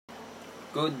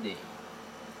Good day.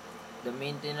 The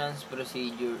maintenance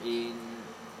procedure in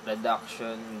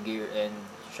production gear and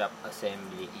shop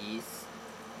assembly is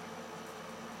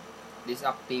this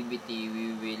activity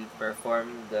we will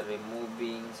perform the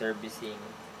removing, servicing,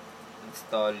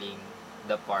 installing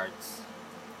the parts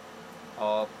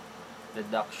of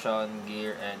production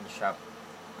gear and shop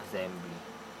assembly.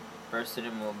 First,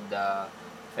 remove the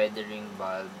feathering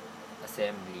valve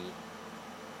assembly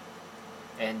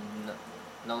and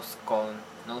nose cone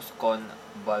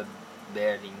valve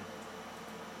bearing,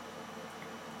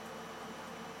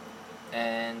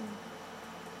 and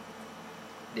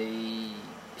they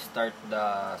start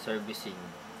the servicing.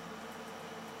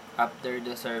 After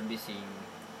the servicing,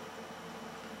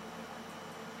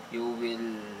 you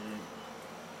will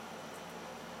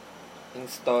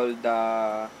install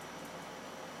the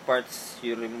parts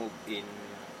you remove in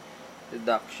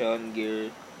production gear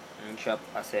and shop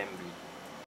assembly.